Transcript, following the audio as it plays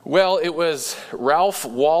Well, it was Ralph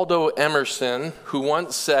Waldo Emerson who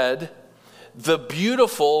once said, "The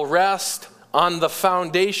beautiful rest on the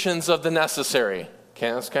foundations of the necessary."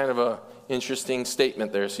 Okay, that's kind of an interesting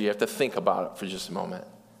statement there, so you have to think about it for just a moment.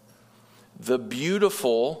 The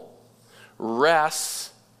beautiful rests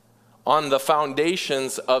on the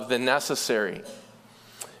foundations of the necessary.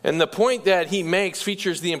 And the point that he makes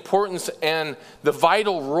features the importance and the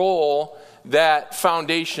vital role that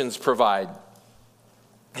foundations provide.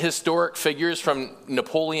 Historic figures from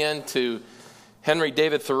Napoleon to Henry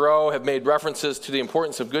David Thoreau have made references to the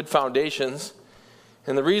importance of good foundations.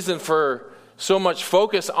 And the reason for so much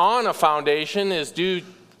focus on a foundation is due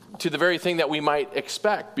to the very thing that we might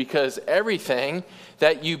expect, because everything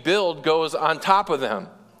that you build goes on top of them.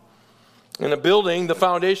 In a building, the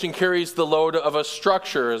foundation carries the load of a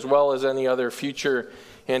structure as well as any other future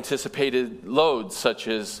anticipated loads, such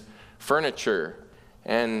as furniture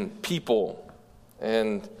and people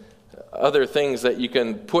and other things that you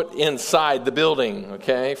can put inside the building,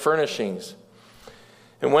 okay, furnishings.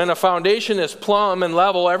 And when a foundation is plumb and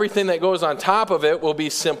level, everything that goes on top of it will be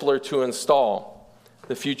simpler to install.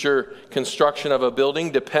 The future construction of a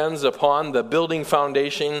building depends upon the building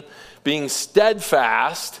foundation being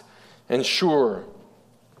steadfast and sure.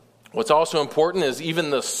 What's also important is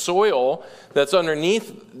even the soil that's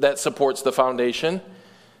underneath that supports the foundation.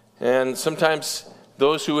 And sometimes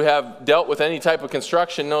those who have dealt with any type of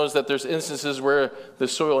construction knows that there's instances where the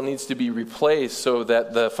soil needs to be replaced so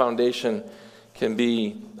that the foundation can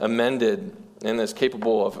be amended and is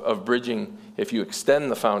capable of bridging if you extend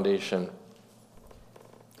the foundation.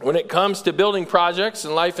 When it comes to building projects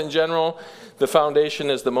and life in general, the foundation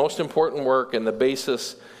is the most important work and the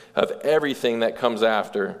basis of everything that comes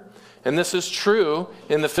after. And this is true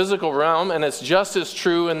in the physical realm, and it's just as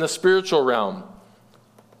true in the spiritual realm.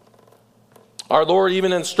 Our Lord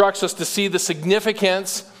even instructs us to see the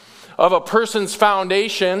significance of a person's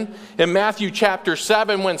foundation. In Matthew chapter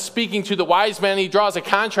 7, when speaking to the wise man, he draws a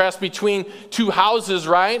contrast between two houses,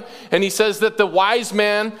 right? And he says that the wise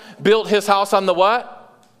man built his house on the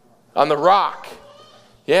what? On the rock.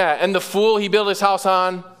 Yeah, and the fool, he built his house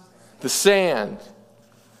on the sand.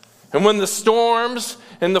 And when the storms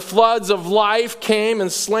and the floods of life came and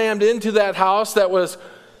slammed into that house that was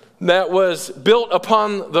built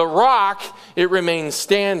upon the rock, it remained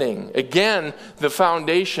standing. Again, the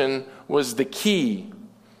foundation was the key.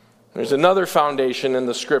 There's another foundation in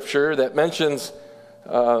the scripture that mentions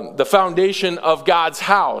the foundation of God's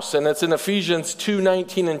house, and it's in Ephesians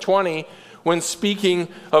 2:19 and 20. When speaking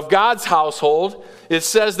of God's household, it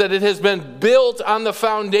says that it has been built on the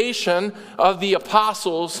foundation of the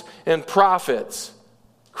apostles and prophets,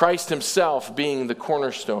 Christ himself being the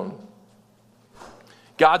cornerstone.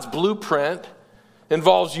 God's blueprint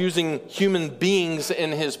involves using human beings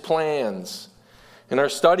in his plans. And our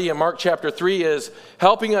study in Mark chapter 3 is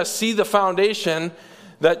helping us see the foundation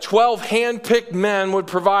that 12 hand-picked men would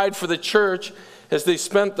provide for the church as they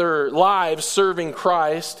spent their lives serving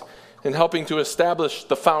Christ and helping to establish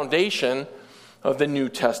the foundation of the New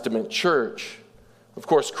Testament church. Of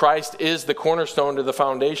course, Christ is the cornerstone to the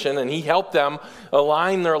foundation, and he helped them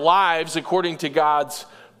align their lives according to God's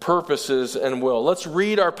purposes and will. Let's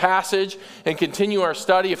read our passage and continue our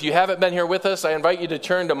study. If you haven't been here with us, I invite you to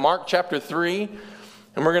turn to Mark chapter 3,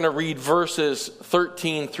 and we're going to read verses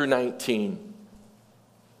 13 through 19.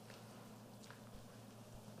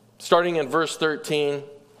 Starting in verse 13,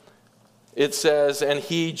 it says, "And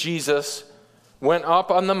he, Jesus, went up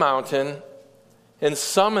on the mountain and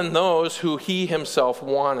summoned those who he himself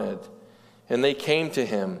wanted. And they came to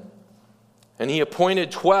him. And he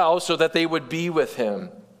appointed 12 so that they would be with him,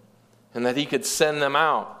 and that he could send them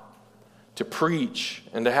out to preach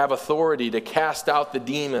and to have authority to cast out the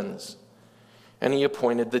demons. And he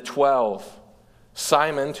appointed the 12,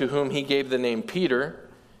 Simon, to whom he gave the name Peter,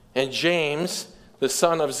 and James, the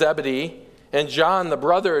son of Zebedee, and John, the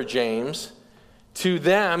brother of James. To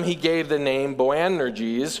them he gave the name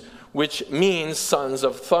Boanerges, which means sons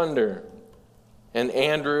of thunder. And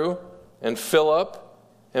Andrew, and Philip,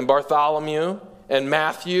 and Bartholomew, and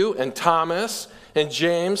Matthew, and Thomas, and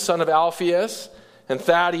James, son of Alphaeus, and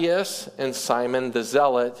Thaddeus, and Simon the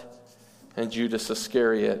Zealot, and Judas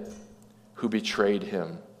Iscariot, who betrayed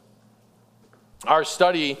him." Our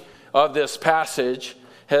study of this passage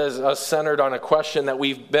has us centered on a question that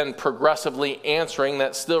we've been progressively answering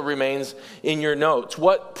that still remains in your notes.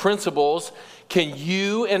 What principles can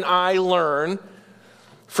you and I learn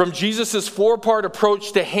from Jesus' four-part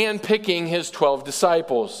approach to handpicking his 12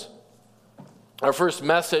 disciples? Our first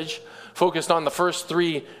message focused on the first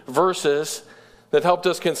 3 verses that helped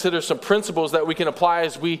us consider some principles that we can apply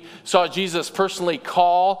as we saw Jesus personally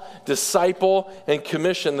call, disciple, and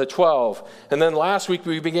commission the 12. And then last week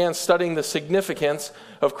we began studying the significance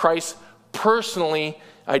of Christ personally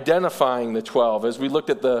identifying the 12 as we looked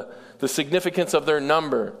at the significance of their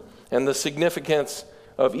number and the significance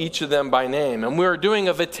of each of them by name. And we were doing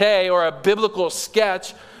a vitae, or a biblical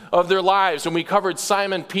sketch of their lives. And we covered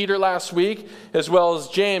Simon Peter last week, as well as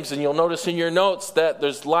James. And you'll notice in your notes that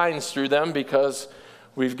there's lines through them because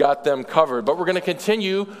we've got them covered. But we're going to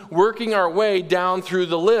continue working our way down through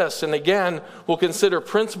the list. And again, we'll consider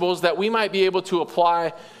principles that we might be able to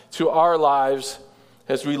apply to our lives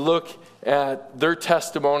as we look at their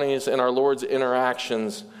testimonies and our Lord's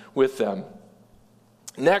interactions with them.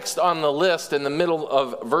 Next on the list, in the middle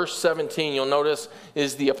of verse 17, you'll notice,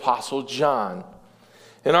 is the Apostle John.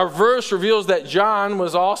 And our verse reveals that John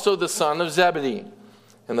was also the son of Zebedee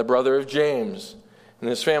and the brother of James. And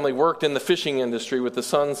his family worked in the fishing industry with the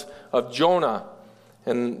sons of Jonah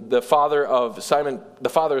and the father of Simon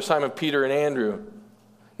Peter and Andrew.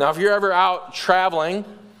 Now, if you're ever out traveling,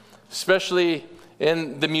 especially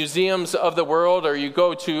in the museums of the world, or you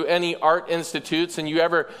go to any art institutes and you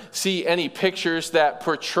ever see any pictures that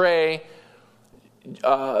portray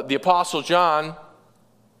the Apostle John,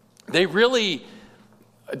 they really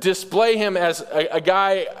display him as a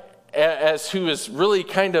guy who is really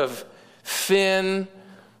kind of thin,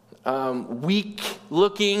 weak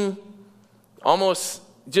looking, almost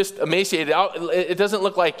just emaciated. It doesn't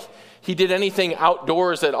look like he did anything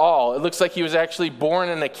outdoors at all. It looks like he was actually born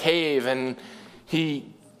in a cave, and he,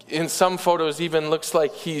 in some photos, even looks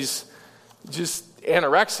like he's just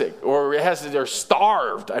anorexic or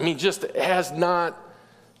starved. I mean, just has not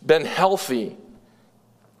been healthy.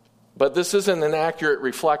 But this isn't an accurate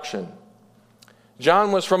reflection.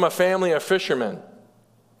 John was from a family of fishermen.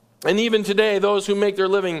 And even today, those who make their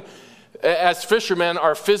living as fishermen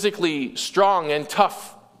are physically strong and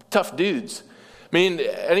tough dudes. I mean,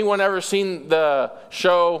 anyone ever seen the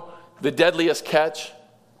show The Deadliest Catch?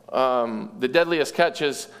 The Deadliest Catch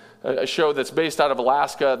is a show that's based out of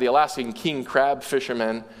Alaska, the Alaskan king crab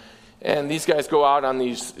fishermen. And these guys go out on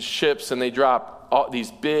these ships and they drop all these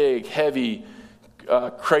big, heavy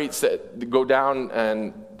crates that go down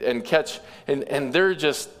and catch, and they're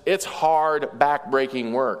just, it's hard,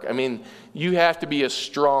 back-breaking work. I mean, you have to be a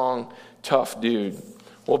strong, tough dude.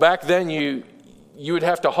 Well, back then you would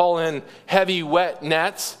have to haul in heavy, wet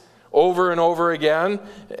nets over and over again,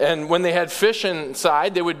 and when they had fish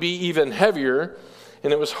inside, they would be even heavier,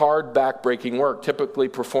 and it was hard, back-breaking work, typically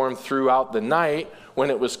performed throughout the night when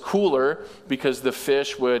it was cooler, because the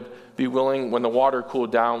fish would be willing, when the water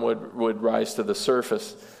cooled down, would rise to the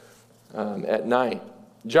surface at night.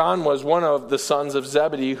 John was one of the sons of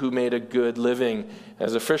Zebedee who made a good living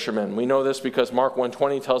as a fisherman. We know this because Mark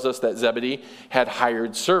 1:20 tells us that Zebedee had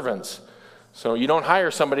hired servants. So you don't hire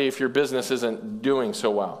somebody if your business isn't doing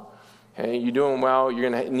so well. Okay, you're doing well, you're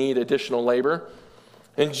going to need additional labor.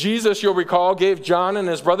 And Jesus, you'll recall, gave John and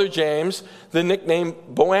his brother James the nickname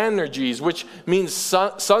Boanerges, which means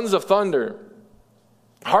sons of thunder.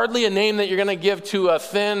 Hardly a name that you're going to give to a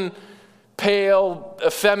thin, pale,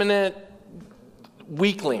 effeminate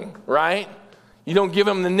weakling, right? You don't give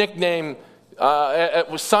him the nickname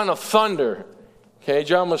son of thunder. Okay,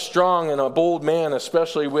 John was strong and a bold man,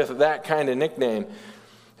 especially with that kind of nickname.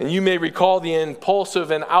 And you may recall the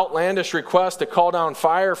impulsive and outlandish request to call down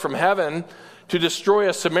fire from heaven to destroy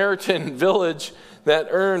a Samaritan village that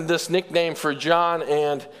earned this nickname for John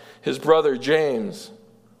and his brother James.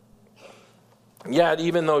 Yet,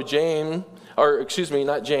 even though John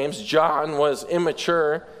was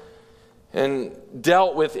immature and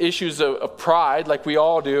dealt with issues of pride like we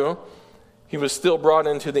all do, he was still brought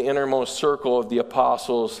into the innermost circle of the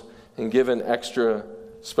apostles and given extra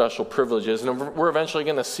special privileges. And we're eventually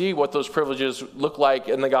going to see what those privileges look like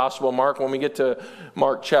in the Gospel of Mark. When we get to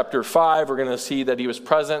Mark chapter 5, we're going to see that he was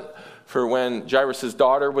present for when Jairus'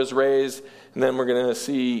 daughter was raised. And then we're going to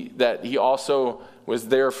see that he also was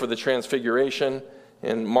there for the transfiguration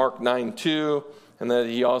in Mark 9:2, and that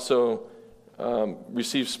he also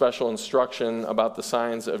received special instruction about the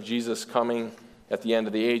signs of Jesus coming at the end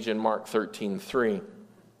of the age in Mark 13:3.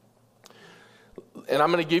 And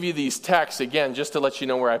I'm going to give you these texts again just to let you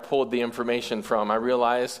know where I pulled the information from. I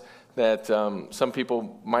realize that some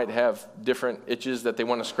people might have different itches that they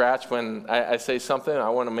want to scratch when I say something. I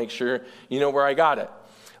want to make sure you know where I got it.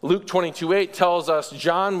 Luke 22:8 tells us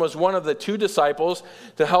John was one of the two disciples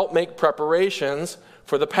to help make preparations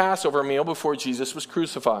for the Passover meal before Jesus was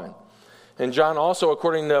crucified. And John also,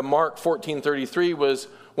 according to Mark 14:33, was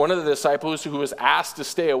one of the disciples who was asked to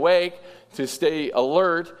stay awake, to stay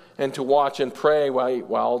alert, and to watch and pray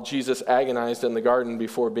while Jesus agonized in the garden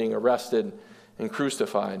before being arrested and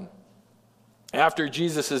crucified. After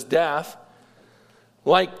Jesus' death,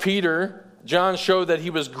 like Peter, John showed that he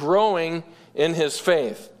was growing in his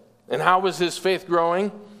faith. And how was his faith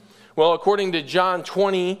growing? Well, according to John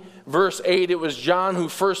 20, verse 8, it was John who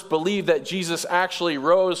first believed that Jesus actually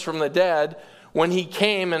rose from the dead when he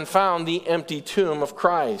came and found the empty tomb of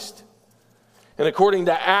Christ. And according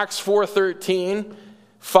to Acts 4:13,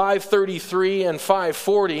 5:33, and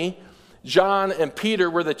 5:40, John and Peter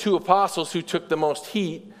were the two apostles who took the most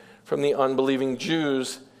heat from the unbelieving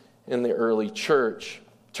Jews in the early church.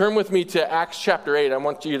 Turn with me to Acts chapter 8. I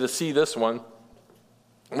want you to see this one.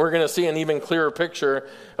 We're going to see an even clearer picture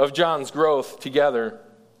of John's growth together.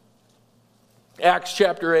 Acts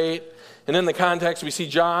chapter 8, and in the context we see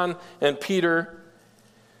John and Peter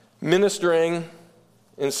ministering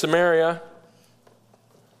in Samaria.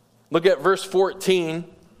 Look at verse 14.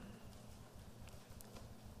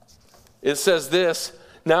 It says this,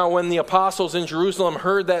 "Now when the apostles in Jerusalem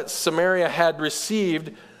heard that Samaria had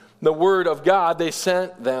received the word of God, they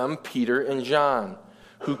sent them Peter and John,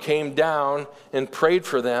 who came down and prayed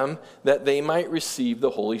for them that they might receive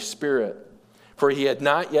the Holy Spirit. For he had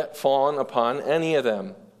not yet fallen upon any of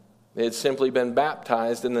them. They had simply been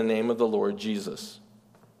baptized in the name of the Lord Jesus.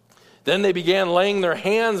 Then they began laying their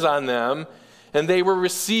hands on them, and they were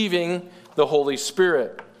receiving the Holy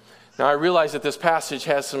Spirit." Now I realize that this passage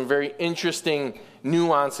has some very interesting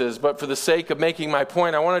nuances, but for the sake of making my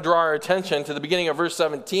point, I want to draw our attention to the beginning of verse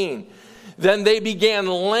 17. Then they began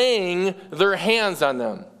laying their hands on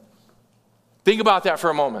them. Think about that for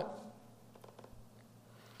a moment.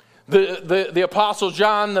 The Apostle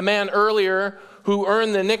John, the man earlier who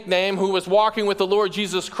earned the nickname, who was walking with the Lord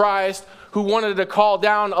Jesus Christ, who wanted to call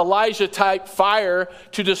down Elijah-type fire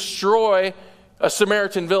to destroy a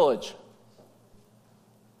Samaritan village.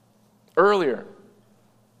 Earlier,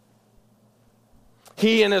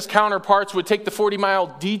 he and his counterparts would take the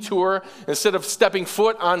 40-mile detour. Instead of stepping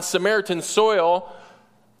foot on Samaritan soil,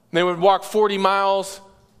 they would walk 40 miles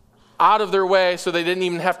out of their way so they didn't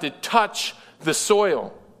even have to touch the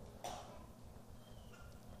soil.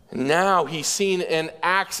 And now he's seen in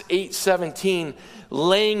Acts 8:17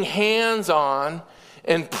 laying hands on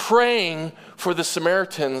and praying for the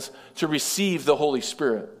Samaritans to receive the Holy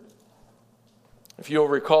Spirit. If you'll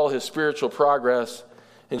recall his spiritual progress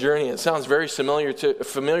and journey, it sounds very familiar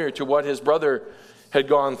to what his brother had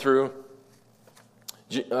gone through.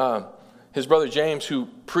 His brother James, who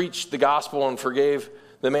preached the gospel and forgave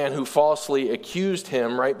the man who falsely accused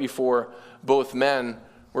him right before both men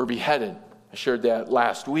were beheaded. I shared that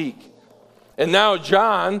last week. And now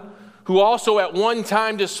John, who also at one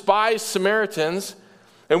time despised Samaritans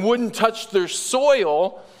and wouldn't touch their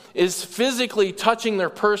soil, is physically touching their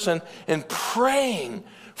person and praying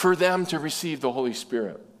for them to receive the Holy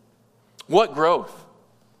Spirit. What growth!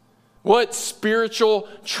 What spiritual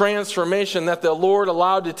transformation that the Lord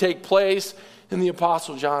allowed to take place in the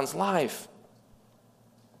Apostle John's life.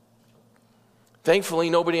 Thankfully,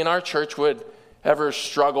 nobody in our church would ever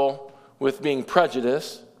struggle with being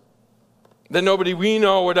prejudiced. That nobody we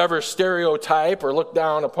know would ever stereotype or look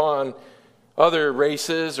down upon other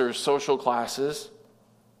races or social classes.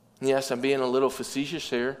 Yes, I'm being a little facetious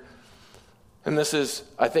here. And this is,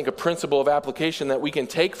 I think, a principle of application that we can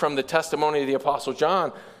take from the testimony of the Apostle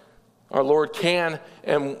John. Our Lord can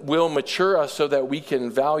and will mature us so that we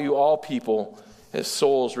can value all people as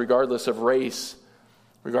souls, regardless of race,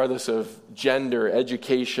 regardless of gender,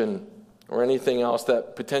 education, or anything else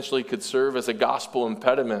that potentially could serve as a gospel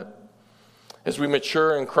impediment. As we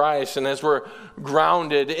mature in Christ and as we're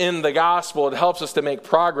grounded in the gospel, it helps us to make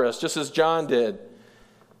progress, just as John did.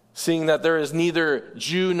 Seeing that there is neither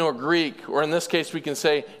Jew nor Greek, or in this case we can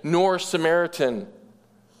say, nor Samaritan.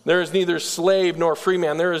 There is neither slave nor free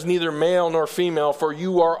man. There is neither male nor female, for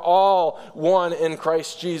you are all one in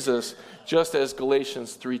Christ Jesus, just as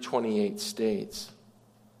Galatians 3:28 states.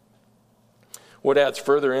 What adds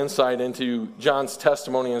further insight into John's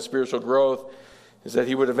testimony and spiritual growth is that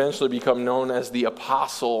he would eventually become known as the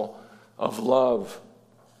apostle of love.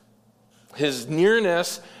 His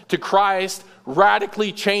nearness to Christ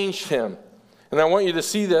radically changed him. And I want you to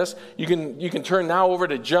see this. You can turn now over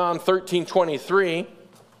to John 13:23.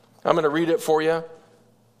 I'm going to read it for you.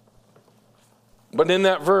 But in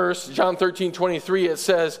that verse, John 13:23, it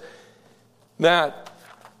says that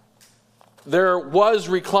there was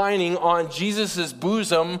reclining on Jesus'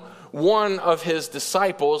 bosom one of his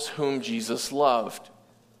disciples whom Jesus loved.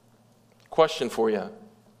 Question for you.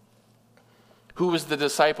 Who was the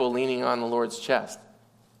disciple leaning on the Lord's chest?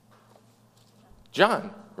 John,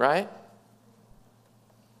 right?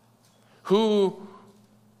 Who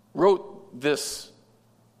wrote this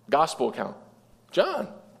gospel account? John,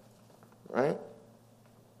 right?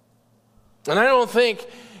 And I don't think,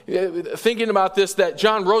 thinking about this, that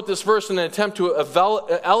John wrote this verse in an attempt to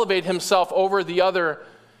elevate himself over the other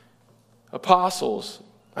apostles.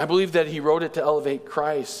 I believe that he wrote it to elevate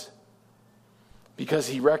Christ because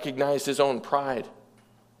he recognized his own pride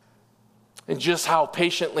and just how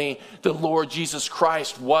patiently the Lord Jesus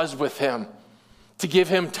Christ was with him to give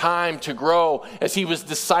him time to grow as he was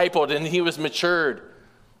discipled and he was matured.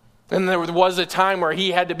 And there was a time where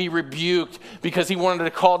he had to be rebuked because he wanted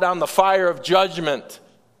to call down the fire of judgment.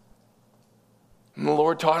 And the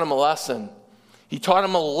Lord taught him a lesson. He taught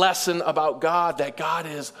him a lesson about God, that God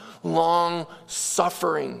is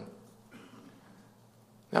long-suffering.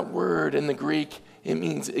 That word in the Greek, it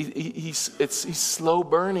means he's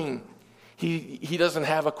slow-burning. He doesn't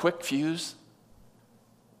have a quick fuse.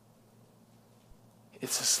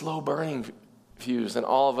 It's a slow-burning fuse, and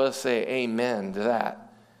all of us say amen to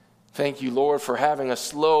that. Thank you, Lord, for having a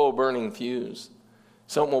slow-burning fuse.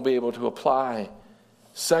 Something we'll be able to apply.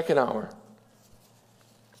 Second hour.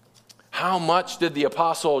 How much did the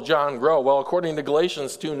Apostle John grow? Well, according to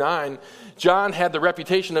Galatians 2:9, John had the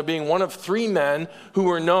reputation of being one of 3 men who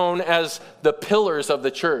were known as the pillars of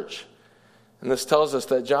the church. And this tells us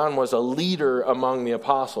that John was a leader among the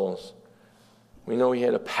apostles. We know he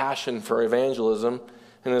had a passion for evangelism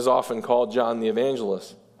and is often called John the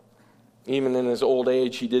Evangelist. Even in his old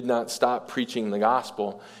age, he did not stop preaching the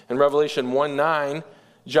gospel. In Revelation 1:9,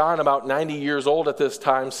 John, about 90 years old at this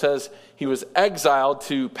time, says he was exiled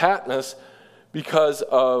to Patmos because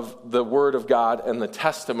of the word of God and the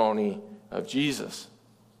testimony of Jesus.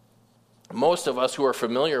 Most of us who are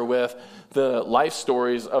familiar with the life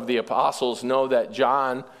stories of the apostles know that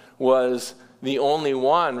John was the only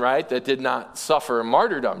one, right, that did not suffer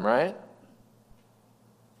martyrdom, right?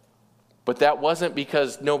 But that wasn't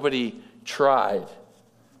because nobody tried.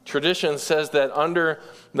 Tradition says that under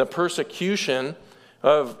the persecution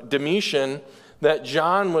of Domitian, that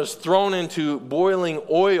John was thrown into boiling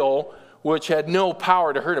oil, which had no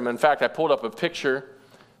power to hurt him. In fact, I pulled up a picture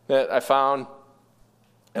that I found,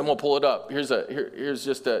 and we'll pull it up. Here's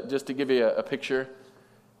just to give you a picture,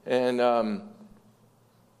 and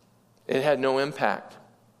it had no impact.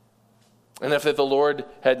 And if the Lord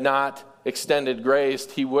had not extended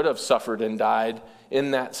grace, he would have suffered and died in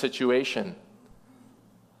that situation.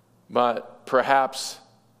 But perhaps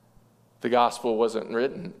the gospel wasn't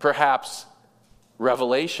written. Perhaps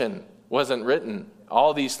Revelation wasn't written.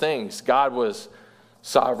 All these things, God was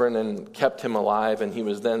sovereign and kept him alive, and he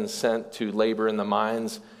was then sent to labor in the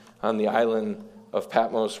mines on the island of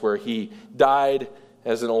Patmos, where he died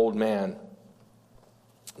as an old man.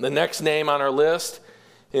 The next name on our list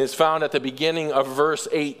is found at the beginning of verse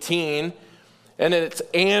 18, and it's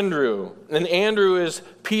Andrew. And Andrew is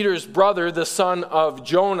Peter's brother, the son of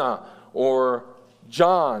Jonah, or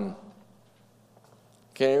John.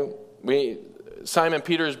 Okay, Simon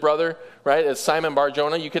Peter's brother, right, is Simon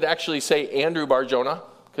Bar-Jonah. You could actually say Andrew Bar-Jonah,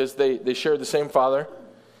 because they share the same father.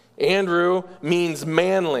 Andrew means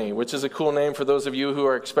manly, which is a cool name for those of you who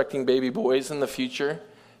are expecting baby boys in the future.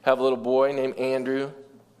 Have a little boy named Andrew.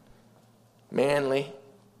 Manly.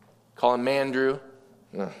 Call him Mandrew.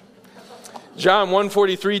 No. John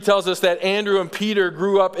 1:43 tells us that Andrew and Peter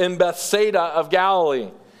grew up in Bethsaida of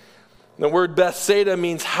Galilee. The word Bethsaida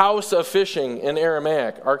means house of fishing in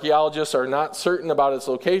Aramaic. Archaeologists are not certain about its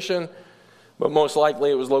location, but most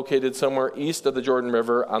likely it was located somewhere east of the Jordan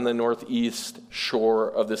River on the northeast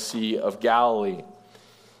shore of the Sea of Galilee.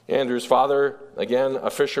 Andrew's father, again,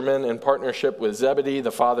 a fisherman in partnership with Zebedee,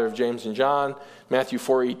 the father of James and John. Matthew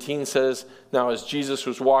 4:18 says, "Now as Jesus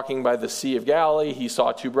was walking by the Sea of Galilee, he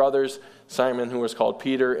saw 2 brothers, Simon, who was called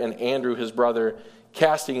Peter, and Andrew, his brother,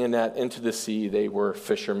 casting a net into the sea. They were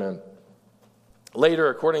fishermen." Later,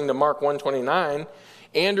 according to Mark 1:29,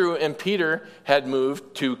 Andrew and Peter had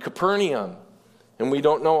moved to Capernaum. And we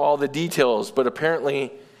don't know all the details, but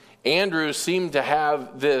apparently Andrew seemed to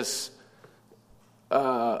have this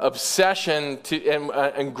obsession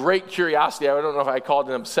and great curiosity. I don't know if I called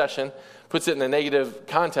it an obsession, puts it in a negative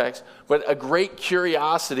context, but a great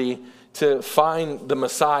curiosity to find the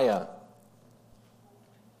Messiah.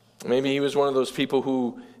 Maybe he was one of those people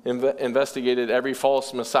who investigated every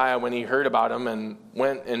false Messiah when he heard about him and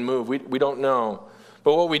went and moved. We don't know.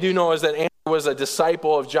 But what we do know is that Andrew was a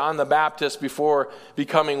disciple of John the Baptist before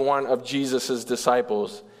becoming one of Jesus'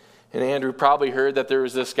 disciples. And Andrew probably heard that there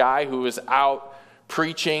was this guy who was out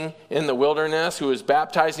preaching in the wilderness, who was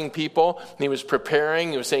baptizing people, and he was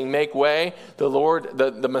preparing, he was saying, make way, the Lord,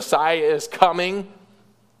 the Messiah is coming.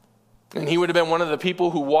 And he would have been one of the people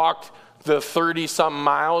who walked the 30-some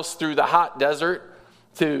miles through the hot desert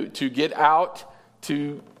to get out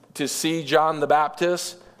to see John the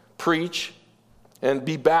Baptist preach and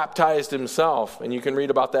be baptized himself. And you can read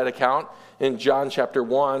about that account in John chapter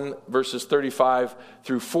 1, verses 35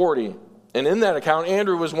 through 40. And in that account,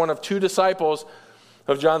 Andrew was one of 2 disciples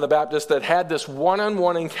of John the Baptist that had this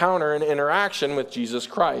one-on-one encounter and interaction with Jesus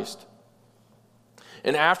Christ.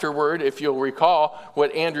 And afterward, if you'll recall,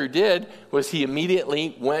 what Andrew did was he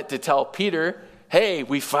immediately went to tell Peter, hey,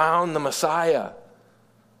 we found the Messiah.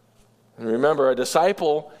 And remember, a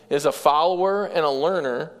disciple is a follower and a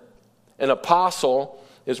learner. An apostle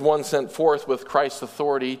is one sent forth with Christ's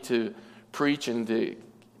authority to preach and to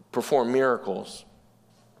perform miracles.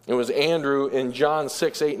 It was Andrew in John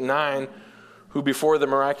 6, 8, and 9 who, before the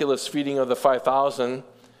miraculous feeding of the 5,000,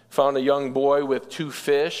 found a young boy with 2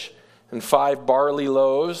 fish and 5 barley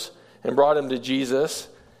loaves and brought him to Jesus.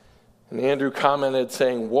 And Andrew commented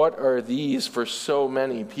saying, what are these for so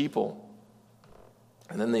many people?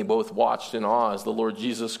 And then they both watched in awe as the Lord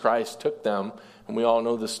Jesus Christ took them, and we all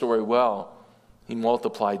know the story well. He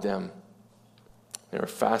multiplied them. They were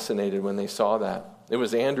fascinated when they saw that. It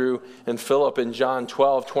was Andrew and Philip in John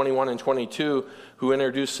 12, 21 and 22 who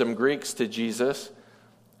introduced some Greeks to Jesus.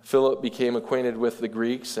 Philip became acquainted with the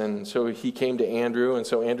Greeks, and so he came to Andrew, and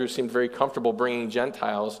so Andrew seemed very comfortable bringing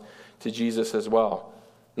Gentiles to Jesus as well.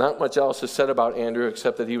 Not much else is said about Andrew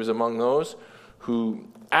except that he was among those who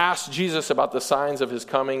asked Jesus about the signs of his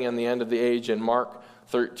coming and the end of the age in Mark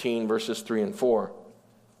 13, verses 3 and 4.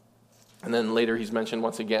 And then later he's mentioned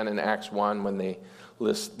once again in Acts 1 when they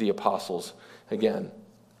list the apostles again.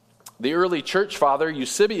 The early church father,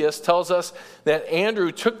 Eusebius, tells us that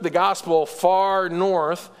Andrew took the gospel far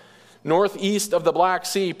northeast of the Black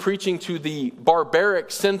Sea, preaching to the barbaric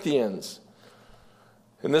Scythians.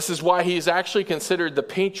 And this is why he's actually considered the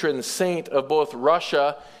patron saint of both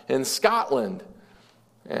Russia and Scotland.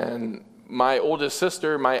 And my oldest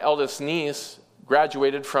sister, my eldest niece,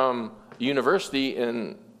 graduated from university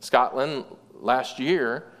in Scotland last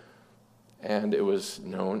year, and it was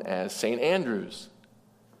known as St. Andrews.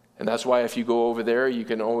 And that's why if you go over there, you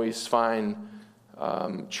can always find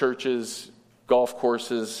churches, golf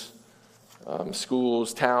courses,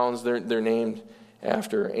 schools, towns. They're named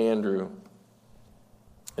after Andrew.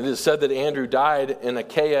 It is said that Andrew died in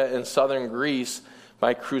Achaia in southern Greece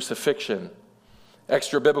by crucifixion.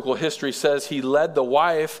 Extra biblical history says he led the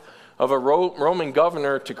wife of a Roman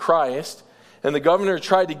governor to Christ, and the governor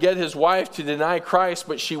tried to get his wife to deny Christ,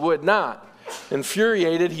 but she would not.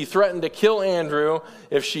 Infuriated, he threatened to kill Andrew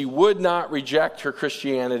if she would not reject her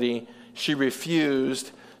Christianity. She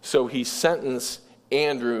refused, so he sentenced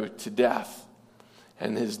Andrew to death.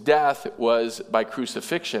 And his death was by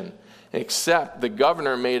crucifixion, except the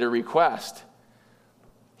governor made a request.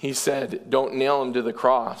 He said, don't nail him to the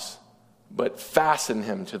cross, but fasten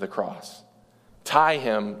him to the cross. Tie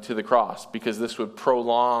him to the cross, because this would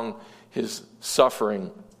prolong his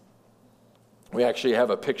suffering. We actually have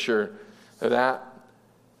a picture of that.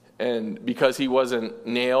 And because he wasn't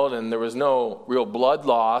nailed and there was no real blood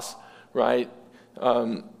loss, right?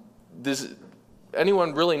 Does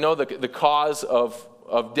anyone really know the cause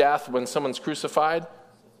of death when someone's crucified?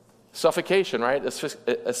 Suffocation, right?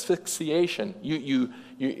 Asphyxiation.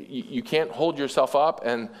 You can't hold yourself up,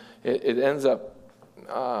 and it ends up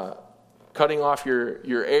cutting off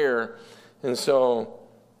your air. And so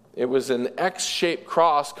it was an X-shaped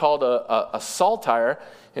cross called a saltire,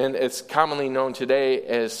 and it's commonly known today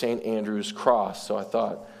as St. Andrew's Cross. So I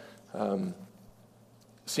thought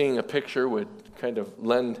seeing a picture would kind of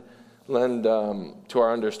lend to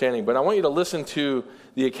our understanding. But I want you to listen to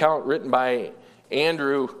the account written by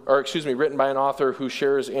written by an author who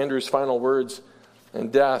shares Andrew's final words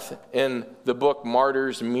and death in the book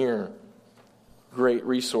Martyr's Mere. Great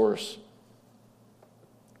resource.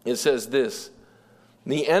 It says this: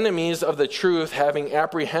 the enemies of the truth, having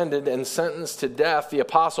apprehended and sentenced to death the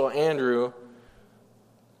apostle Andrew,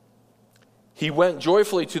 he went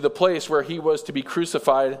joyfully to the place where he was to be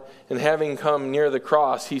crucified, and having come near the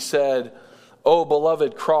cross, he said, O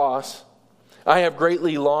beloved cross, I have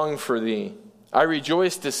greatly longed for thee. I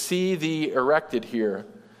rejoice to see thee erected here.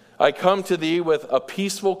 I come to thee with a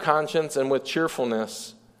peaceful conscience and with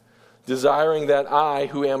cheerfulness, desiring that I,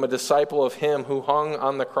 who am a disciple of him who hung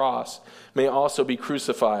on the cross, may also be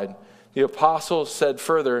crucified. The apostle said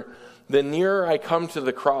further, the nearer I come to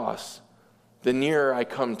the cross, the nearer I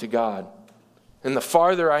come to God. And the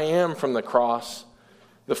farther I am from the cross,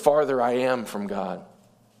 the farther I am from God.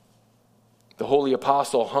 The holy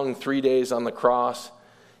apostle hung 3 days on the cross.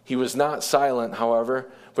 He was not silent, however,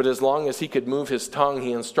 but as long as he could move his tongue,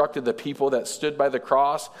 he instructed the people that stood by the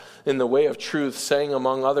cross in the way of truth, saying,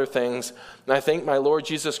 among other things, I thank my Lord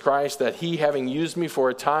Jesus Christ that he, having used me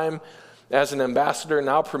for a time as an ambassador,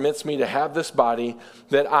 now permits me to have this body,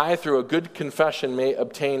 that I, through a good confession, may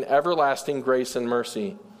obtain everlasting grace and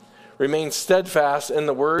mercy. Remain steadfast in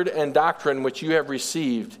the word and doctrine which you have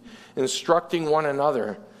received, instructing one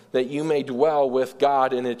another, that you may dwell with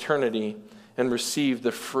God in eternity and receive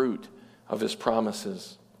the fruit of his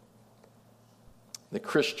promises. The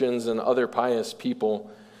Christians and other pious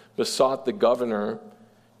people besought the governor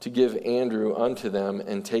to give Andrew unto them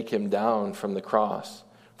and take him down from the cross,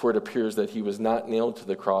 for it appears that he was not nailed to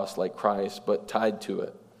the cross like Christ, but tied to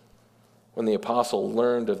it. When the apostle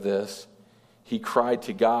learned of this, he cried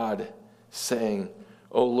to God, saying,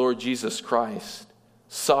 O Lord Jesus Christ,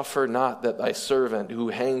 suffer not that thy servant who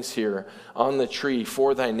hangs here on the tree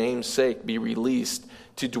for thy name's sake be released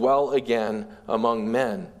to dwell again among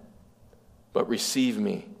men, but receive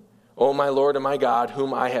me, O my Lord and my God,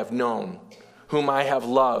 whom I have known, whom I have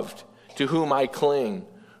loved, to whom I cling,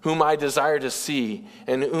 whom I desire to see,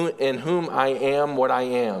 and in whom I am what I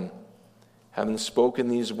am. Having spoken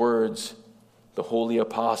these words, the holy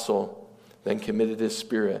apostle then committed his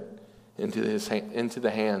spirit into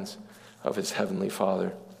the hands of his heavenly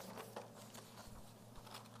Father.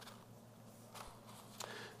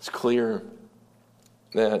 It's clear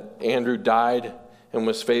that Andrew died and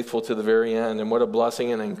was faithful to the very end. And what a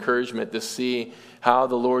blessing and encouragement to see how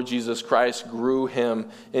the Lord Jesus Christ grew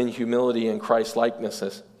him in humility and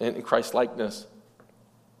Christ-likeness.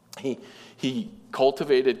 He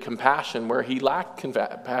cultivated compassion where he lacked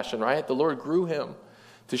compassion, right? The Lord grew him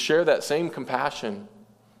to share that same compassion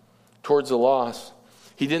towards the lost.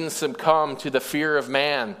 He didn't succumb to the fear of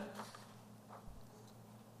man.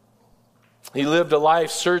 He lived a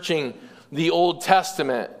life searching the Old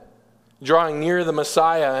Testament, drawing near the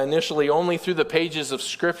Messiah initially only through the pages of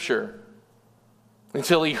Scripture,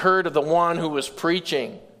 until he heard of the one who was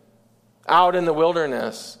preaching out in the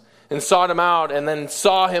wilderness and sought him out and then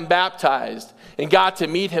saw him baptized and got to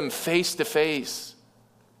meet him face to face.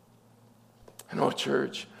 And oh,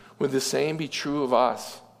 church, would the same be true of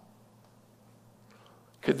us?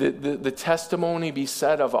 Could the testimony be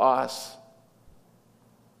said of us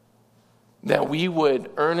that we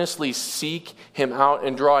would earnestly seek him out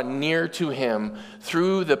and draw near to him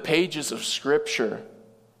through the pages of Scripture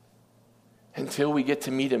until we get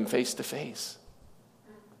to meet him face to face?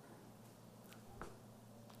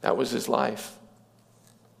 That was his life.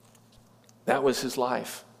 That was his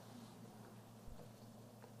life.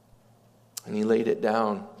 And he laid it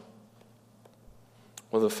down.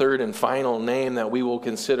 Well, the third and final name that we will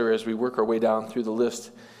consider as we work our way down through the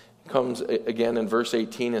list comes again in verse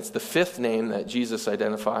 18. It's the fifth name that Jesus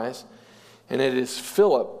identifies, and it is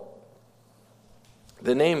Philip.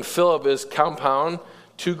 The name Philip is compound,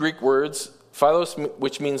 two Greek words, Philos,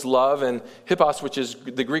 which means love, and hippos, which is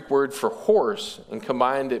the Greek word for horse. And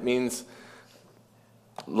combined, it means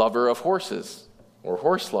lover of horses, or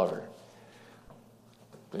horse lover.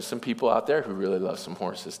 There's some people out there who really love some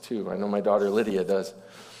horses too. I know my daughter Lydia does.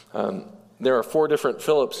 There are 4 different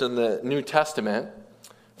Philips in the New Testament.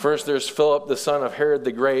 First, there's Philip, the son of Herod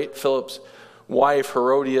the Great. Philip's wife,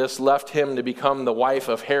 Herodias, left him to become the wife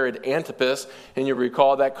of Herod Antipas. And you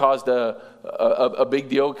recall that caused a big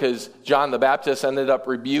deal because John the Baptist ended up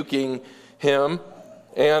rebuking him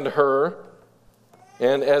and her.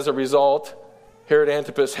 And as a result, Herod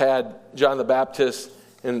Antipas had John the Baptist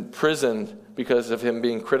imprisoned because of him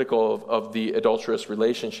being critical of the adulterous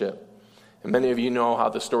relationship. And many of you know how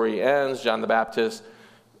the story ends. John the Baptist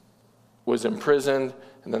was imprisoned,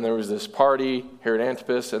 and then there was this party, Herod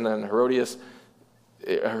Antipas, and then Herodias,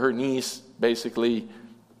 her niece, basically,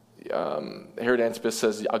 Herod Antipas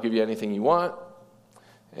says, I'll give you anything you want.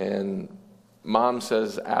 And mom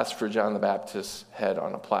says, ask for John the Baptist's head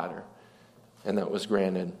on a platter. And that was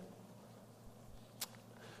granted.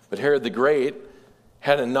 But Herod the Great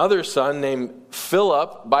had another son named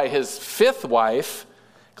Philip by his 5th wife,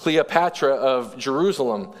 Cleopatra of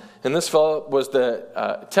Jerusalem. And this Philip was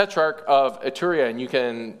the tetrarch of Iturea, and you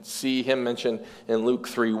can see him mentioned in Luke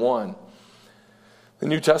 3:1. The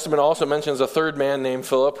New Testament also mentions a third man named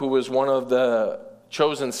Philip, who was one of the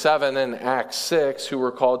chosen 7 in Acts 6, who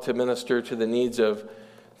were called to minister to the needs of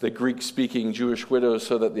the Greek-speaking Jewish widows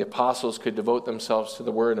so that the apostles could devote themselves to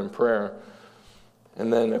the word and prayer.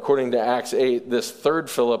 And then, according to Acts 8, this third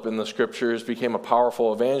Philip in the Scriptures became a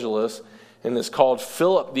powerful evangelist and is called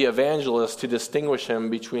Philip the Evangelist to distinguish him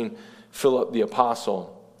between Philip the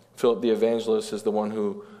Apostle. Philip the Evangelist is the one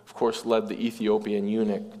who, of course, led the Ethiopian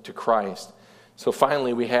eunuch to Christ. So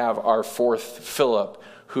finally we have our fourth Philip,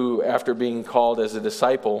 who after being called as a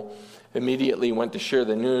disciple, immediately went to share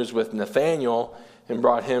the news with Nathanael and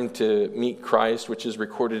brought him to meet Christ, which is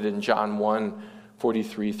recorded in John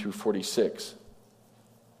 1:43 through 46.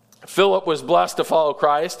 Philip was blessed to follow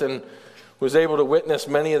Christ and was able to witness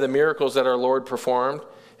many of the miracles that our Lord performed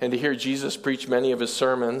and to hear Jesus preach many of his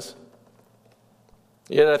sermons.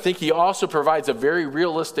 Yet I think he also provides a very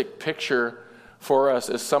realistic picture for us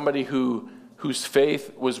as somebody whose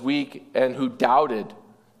faith was weak and who doubted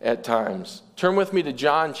at times. Turn with me to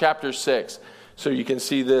John chapter 6 so you can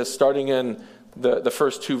see this starting in the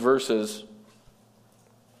first two verses.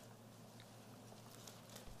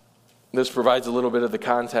 This provides a little bit of the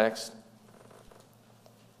context.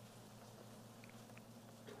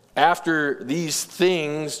 After these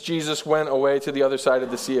things, Jesus went away to the other side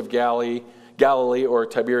of the Sea of Galilee or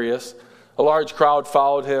Tiberias. A large crowd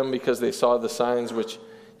followed him because they saw the signs which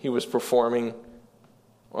he was performing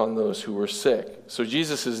on those who were sick. So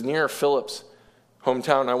Jesus is near Philip's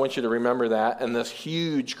hometown. I want you to remember that. And this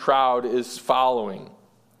huge crowd is following.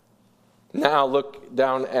 Now look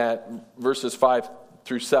down at verses 5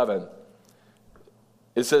 through 7.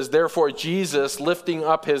 It says, "Therefore Jesus, lifting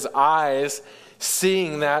up his eyes,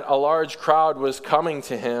 seeing that a large crowd was coming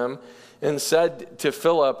to him, and said to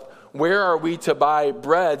Philip, 'Where are we to buy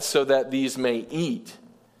bread so that these may eat?'"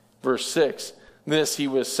 Verse 6, this he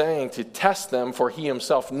was saying to test them, for he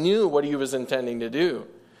himself knew what he was intending to do.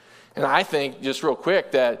 And I think, just real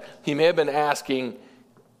quick, that he may have been asking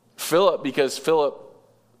Philip because Philip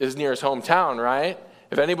is near his hometown, right?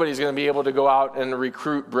 If anybody's going to be able to go out and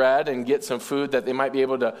recruit bread and get some food that they might be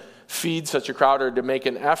able to feed such a crowd or to make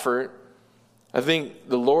an effort, I think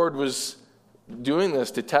the Lord was doing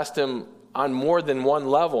this to test him on more than one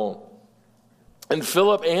level. And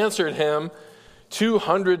Philip answered him,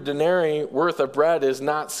 200 denarii worth of bread is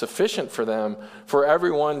not sufficient for them, for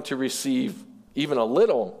everyone to receive even a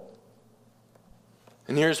little.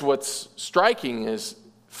 And here's what's striking is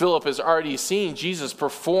Philip has already seen Jesus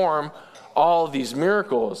perform all of these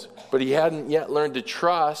miracles, but he hadn't yet learned to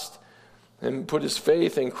trust and put his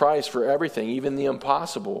faith in Christ for everything, even the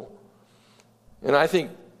impossible. And I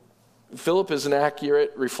think Philip is an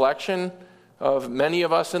accurate reflection of many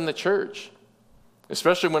of us in the church,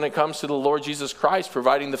 especially when it comes to the Lord Jesus Christ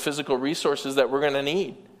providing the physical resources that we're going to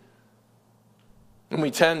need. And we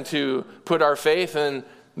tend to put our faith in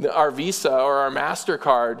our Visa or our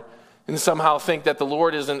MasterCard and somehow think that the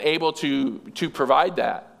Lord isn't able to provide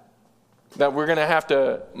that we're going to have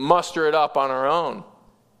to muster it up on our own.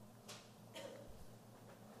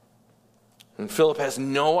 And Philip has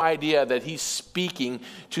no idea that he's speaking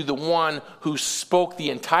to the one who spoke the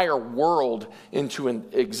entire world into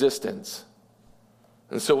existence.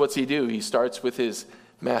 And so what's he do? He starts with his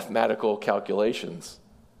mathematical calculations,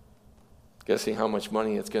 guessing how much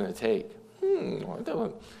money it's going to take.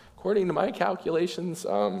 According to my calculations,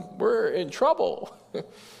 we're in trouble.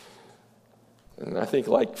 And I think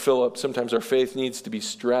like Philip, sometimes our faith needs to be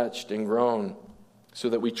stretched and grown so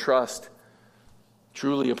that we trust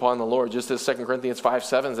truly upon the Lord. Just as 2 Corinthians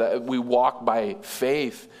 5:7 that we walk by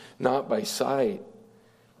faith, not by sight.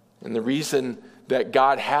 And the reason that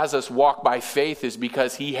God has us walk by faith is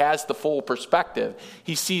because he has the full perspective.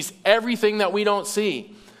 He sees everything that we don't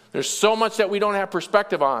see. There's so much that we don't have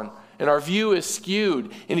perspective on, and our view is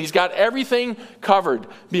skewed. And he's got everything covered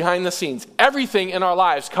behind the scenes. Everything in our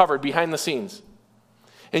lives covered behind the scenes.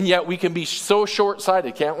 And yet we can be so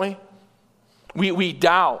short-sighted, can't we? We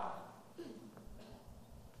doubt.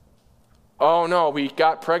 Oh no, we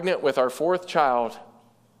got pregnant with our fourth child.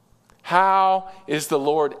 How is the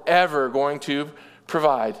Lord ever going to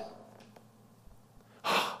provide?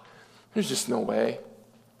 There's just no way.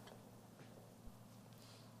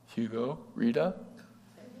 Hugo, Rita?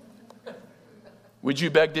 Would you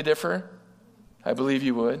beg to differ? I believe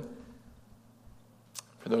you would.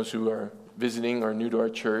 For those who are visiting or new to our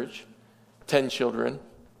church, 10 children.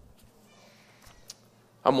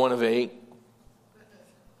 I'm one of 8.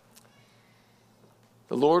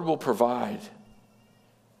 The Lord will provide.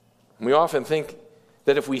 And we often think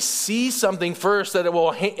that if we see something first, that it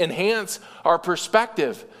will enhance our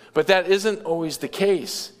perspective. But that isn't always the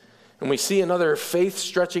case. And we see another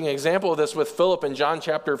faith-stretching example of this with Philip in John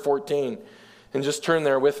chapter 14. And just turn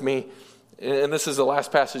there with me. And this is the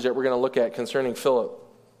last passage that we're going to look at concerning Philip.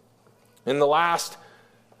 In the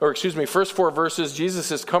first 4 verses,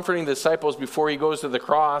 Jesus is comforting the disciples before he goes to the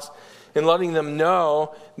cross and letting them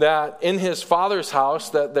know that in his Father's house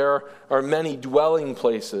that there are many dwelling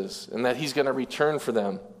places and that he's going to return for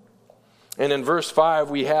them. And in verse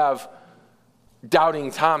 5, we have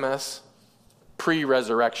doubting Thomas,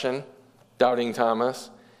 pre-resurrection, doubting Thomas.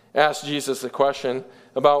 asks Jesus a question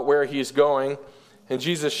about where he's going. And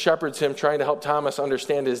Jesus shepherds him, trying to help Thomas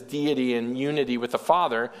understand his deity and unity with the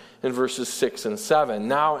Father in verses 6 and 7.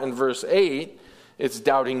 Now in verse 8, it's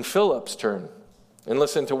doubting Philip's turn. And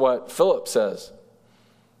listen to what Philip says.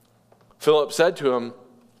 Philip said to him,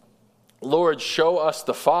 Lord, show us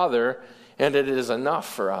the Father, and it is enough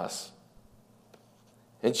for us.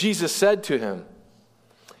 And Jesus said to him,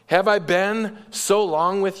 have I been so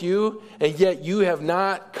long with you, and yet you have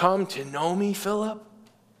not come to know me, Philip?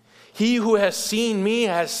 He who has seen me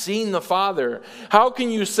has seen the Father. How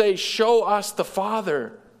can you say, show us the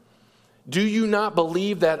Father? Do you not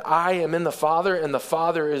believe that I am in the Father and the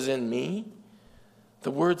Father is in me?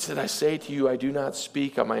 The words that I say to you, I do not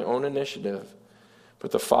speak on my own initiative,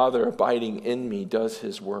 but the Father abiding in me does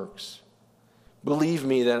his works. Believe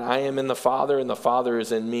me that I am in the Father and the Father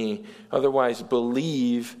is in me. Otherwise,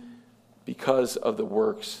 believe because of the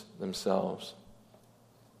works themselves.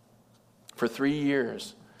 For 3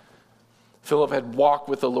 years, Philip had walked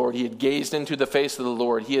with the Lord. He had gazed into the face of the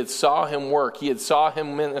Lord. He had saw him work. He had saw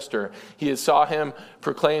him minister. He had saw him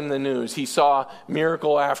proclaim the news. He saw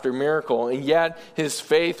miracle after miracle. And yet his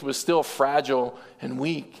faith was still fragile and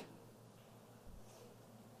weak.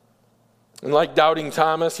 And like doubting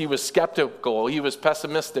Thomas, he was skeptical. He was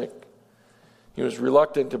pessimistic. He was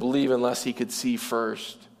reluctant to believe unless he could see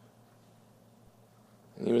first.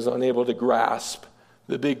 And he was unable to grasp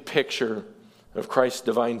the big picture of Christ's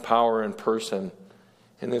divine power and person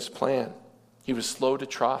in his plan. He was slow to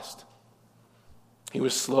trust. He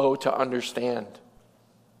was slow to understand.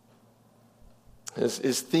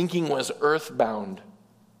 His thinking was earthbound.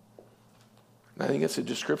 And I think it's a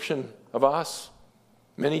description of us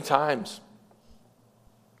many times.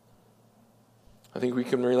 I think we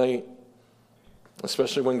can relate,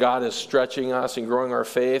 especially when God is stretching us and growing our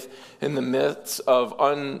faith in the midst of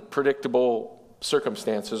unpredictable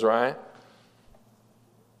circumstances, right?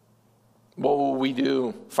 What will we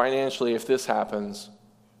do financially if this happens?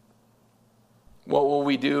 What will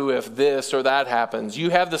we do if this or that happens? You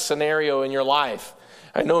have the scenario in your life.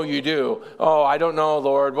 I know you do. Oh, I don't know,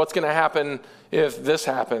 Lord. What's going to happen if this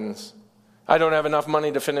happens? I don't have enough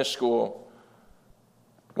money to finish school.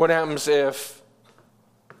 What happens if...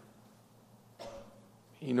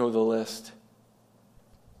 You know the list.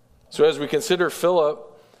 So as we consider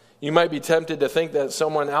Philip, you might be tempted to think that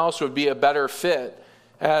someone else would be a better fit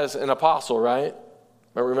as an apostle, right?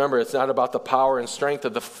 But remember, it's not about the power and strength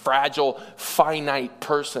of the fragile, finite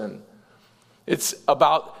person. It's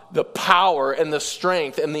about the power and the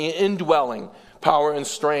strength and the indwelling power and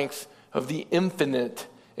strength of the infinite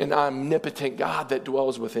and omnipotent God that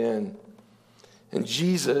dwells within. And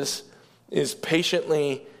Jesus is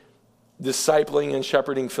patiently discipling and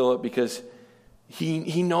shepherding Philip because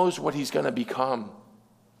he knows what he's going to become.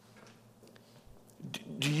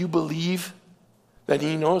 Do you believe that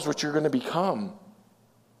he knows what you're going to become?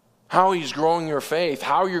 How he's growing your faith,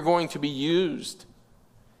 how you're going to be used.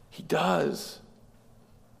 He does.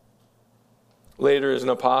 Later as an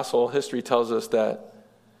apostle, history tells us that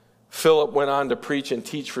Philip went on to preach and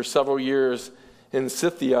teach for several years in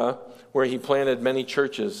Scythia, where he planted many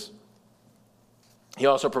churches. He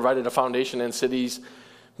also provided a foundation in cities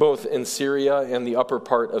both in Syria and the upper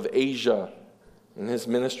part of Asia. And his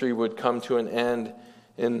ministry would come to an end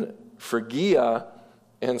in Phrygia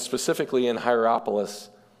and specifically in Hierapolis.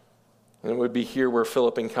 And it would be here where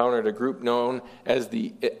Philip encountered a group known as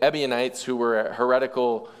the Ebionites, who were a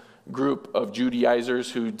heretical group of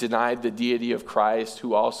Judaizers who denied the deity of Christ,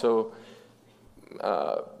 who also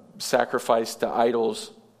sacrificed to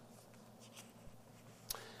idols.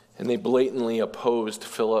 And they blatantly opposed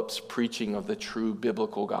Philip's preaching of the true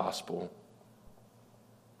biblical gospel.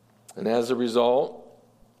 And as a result,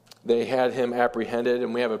 they had him apprehended,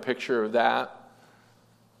 and we have a picture of that.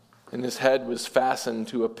 And his head was fastened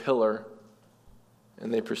to a pillar,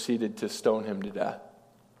 and they proceeded to stone him to death.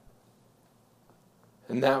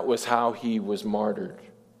 And that was how he was martyred.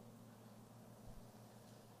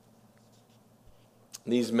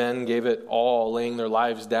 These men gave it all, laying their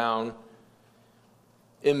lives down,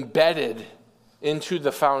 embedded into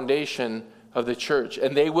the foundation of the church.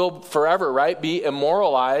 And they will forever, right, be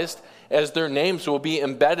immortalized as their names will be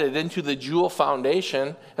embedded into the jewel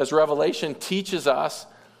foundation, as Revelation teaches us,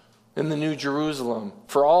 in the New Jerusalem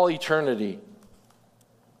for all eternity.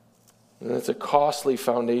 And it's a costly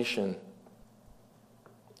foundation.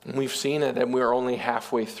 And we've seen it, and we're only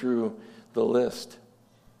halfway through the list.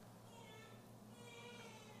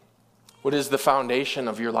 What is the foundation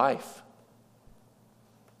of your life?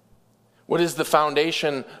 What is the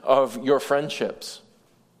foundation of your friendships?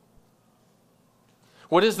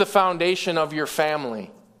 What is the foundation of your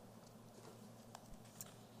family?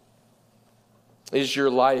 Is your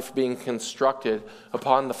life being constructed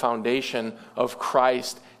upon the foundation of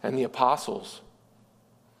Christ and the apostles?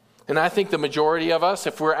 And I think the majority of us,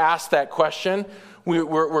 if we're asked that question,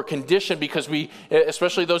 we're conditioned because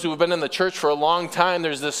especially those who have been in the church for a long time,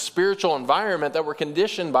 there's this spiritual environment that we're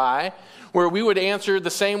conditioned by where we would answer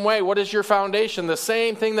the same way. What is your foundation? The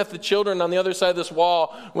same thing that the children on the other side of this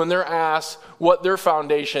wall, when they're asked what their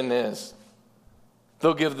foundation is,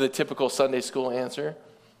 they'll give the typical Sunday school answer,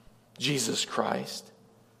 Jesus Christ.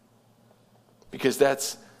 Because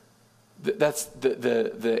that's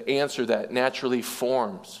the answer that naturally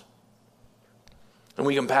forms. And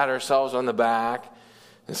we can pat ourselves on the back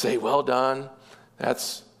and say, well done.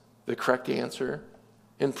 That's the correct answer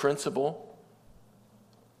in principle.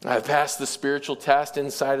 I've passed the spiritual test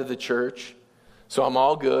inside of the church, so I'm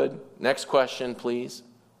all good. Next question, please.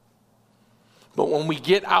 But when we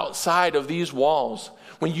get outside of these walls,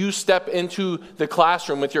 when you step into the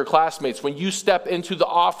classroom with your classmates, when you step into the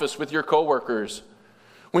office with your coworkers,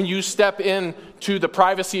 when you step into the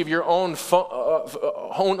privacy of your own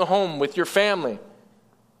home with your family,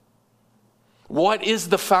 what is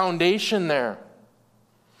the foundation there?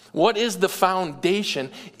 What is the foundation?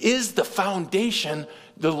 Is the foundation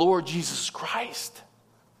the Lord Jesus Christ?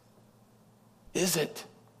 Is it?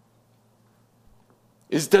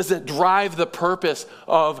 Does it drive the purpose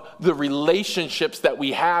of the relationships that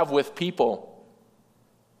we have with people?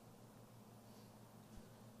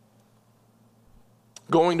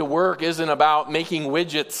 Going to work isn't about making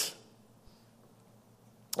widgets.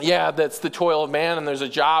 Yeah, that's the toil of man, and there's a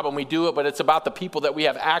job, and we do it, but it's about the people that we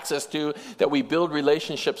have access to, that we build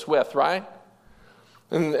relationships with, right?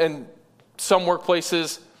 And some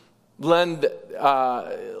workplaces lend,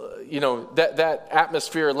 that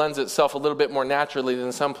atmosphere lends itself a little bit more naturally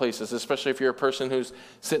than some places, especially if you're a person who's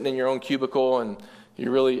sitting in your own cubicle and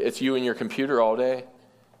it's you and your computer all day.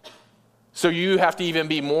 So you have to even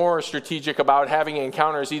be more strategic about having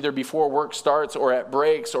encounters either before work starts or at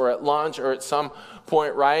breaks or at lunch or at some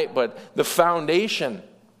point, right? But the foundation,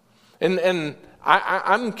 and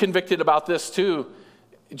I'm convicted about this too,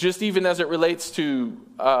 just even as it relates to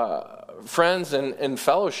friends and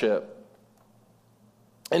fellowship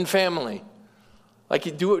and family.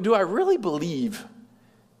 Like, do I really believe?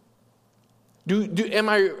 Do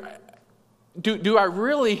I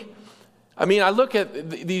really? I mean, I look at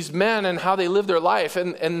these men and how they live their life,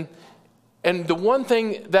 and the one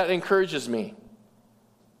thing that encourages me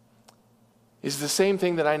is the same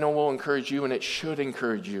thing that I know will encourage you, and it should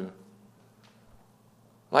encourage you.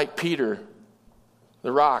 Like Peter,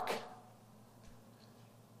 the rock,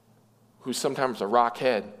 who's sometimes a rock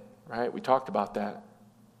head, right? We talked about that.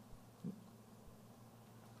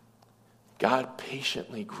 God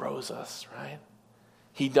patiently grows us, right?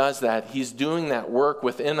 He does that. He's doing that work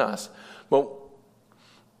within us. But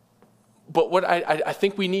what I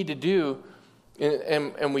think we need to do,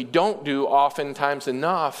 and we don't do oftentimes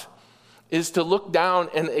enough, is to look down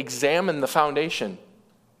and examine the foundation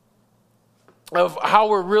of how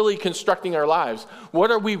we're really constructing our lives.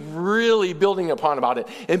 What are we really building upon about it?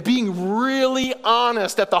 And being really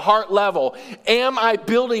honest at the heart level. Am I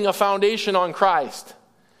building a foundation on Christ?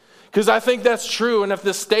 Because I think that's true, and if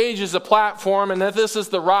the stage is a platform, and if this is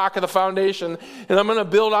the rock of the foundation, and I'm going to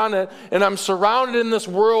build on it, and I'm surrounded in this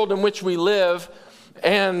world in which we live,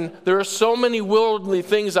 and there are so many worldly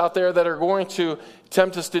things out there that are going to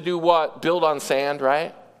tempt us to do what? Build on sand,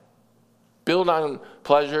 right? Build on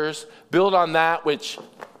pleasures. Build on that which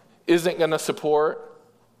isn't going to support.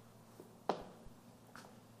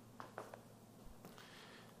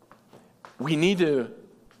 We need to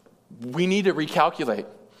recalculate.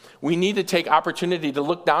 We need to take opportunity to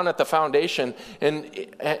look down at the foundation and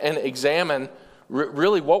examine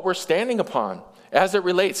really what we're standing upon as it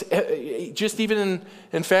relates, just even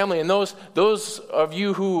in family. And those of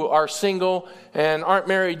you who are single and aren't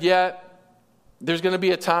married yet, there's going to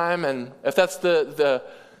be a time, and if that's the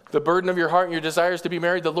burden of your heart and your desires to be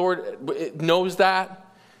married, the Lord knows that,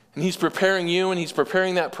 and He's preparing you and He's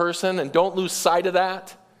preparing that person, and don't lose sight of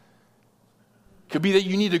that. It could be that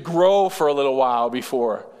you need to grow for a little while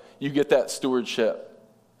before you get that stewardship.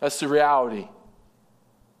 That's the reality.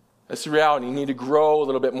 That's the reality. You need to grow a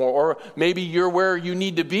little bit more. Or maybe you're where you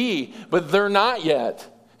need to be, but they're not yet.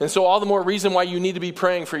 And so all the more reason why you need to be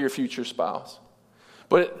praying for your future spouse.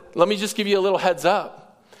 But let me just give you a little heads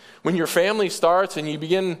up. When your family starts and you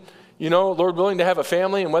begin, Lord willing, to have a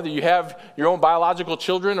family, and whether you have your own biological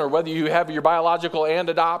children or whether you have your biological and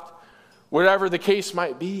adopt, whatever the case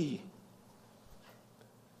might be,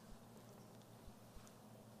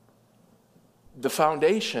 the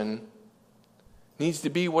foundation needs to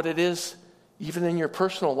be what it is even in your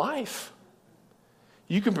personal life.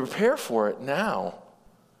 You can prepare for it now.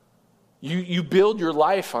 You build your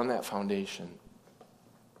life on that foundation.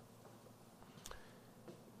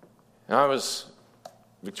 And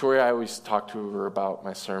Victoria, I always talk to her about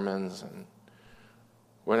my sermons and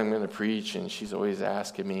what I'm going to preach, and she's always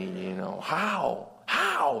asking me, how?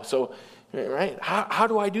 So, right? How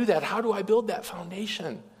do I do that? How do I build that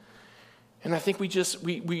foundation? And I think we just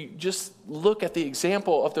look at the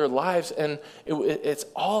example of their lives, and it's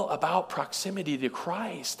all about proximity to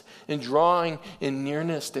Christ and drawing in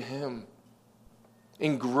nearness to Him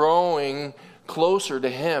and growing closer to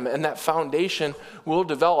Him. And that foundation will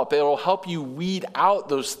develop. It will help you weed out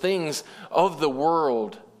those things of the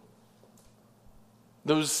world,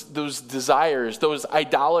 those desires, those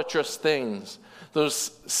idolatrous things,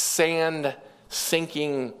 those sand-sinking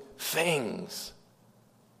things.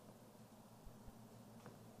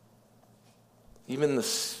 Even the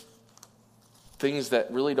things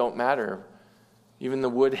that really don't matter, even the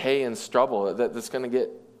wood, hay, and stubble that's going to get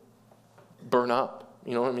burned up.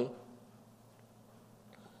 You know what I mean?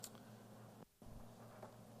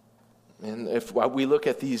 And if we look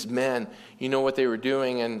at these men, you know what they were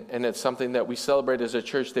doing, and it's something that we celebrate as a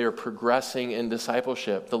church. They are progressing in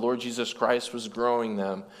discipleship. The Lord Jesus Christ was growing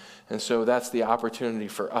them. And so that's the opportunity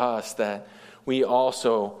for us, that we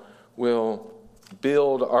also will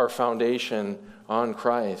build our foundation on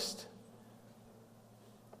Christ.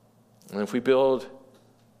 And if we build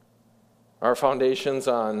our foundations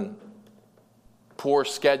on poor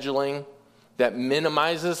scheduling that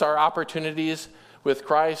minimizes our opportunities with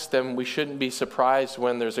Christ, then we shouldn't be surprised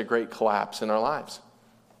when there's a great collapse in our lives.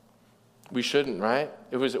 We shouldn't, right?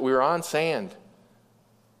 We were on sand.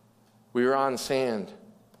 We were on sand.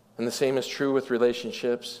 And the same is true with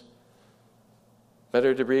relationships.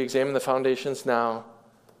 Better to re-examine the foundations now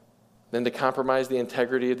than to compromise the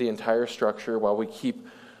integrity of the entire structure while we keep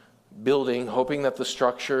building, hoping that the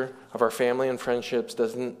structure of our family and friendships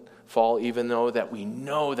doesn't fall, even though that we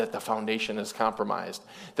know that the foundation is compromised.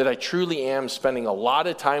 That I truly am spending a lot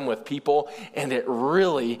of time with people, and it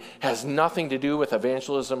really has nothing to do with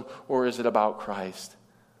evangelism, or is it about Christ?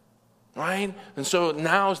 Right? And so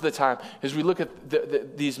now's the time, as we look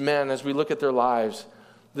at these men, as we look at their lives,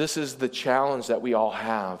 this is the challenge that we all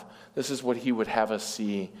have. This is what He would have us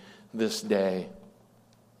see this day.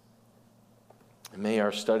 And may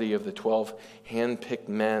our study of the 12 hand-picked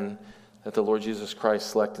men that the Lord Jesus Christ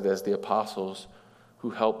selected as the apostles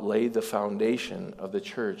who helped lay the foundation of the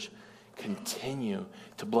church continue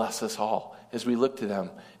to bless us all as we look to them,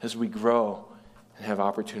 as we grow and have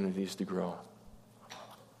opportunities to grow.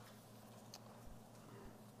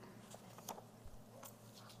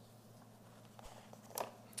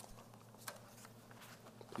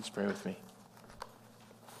 Please pray with me.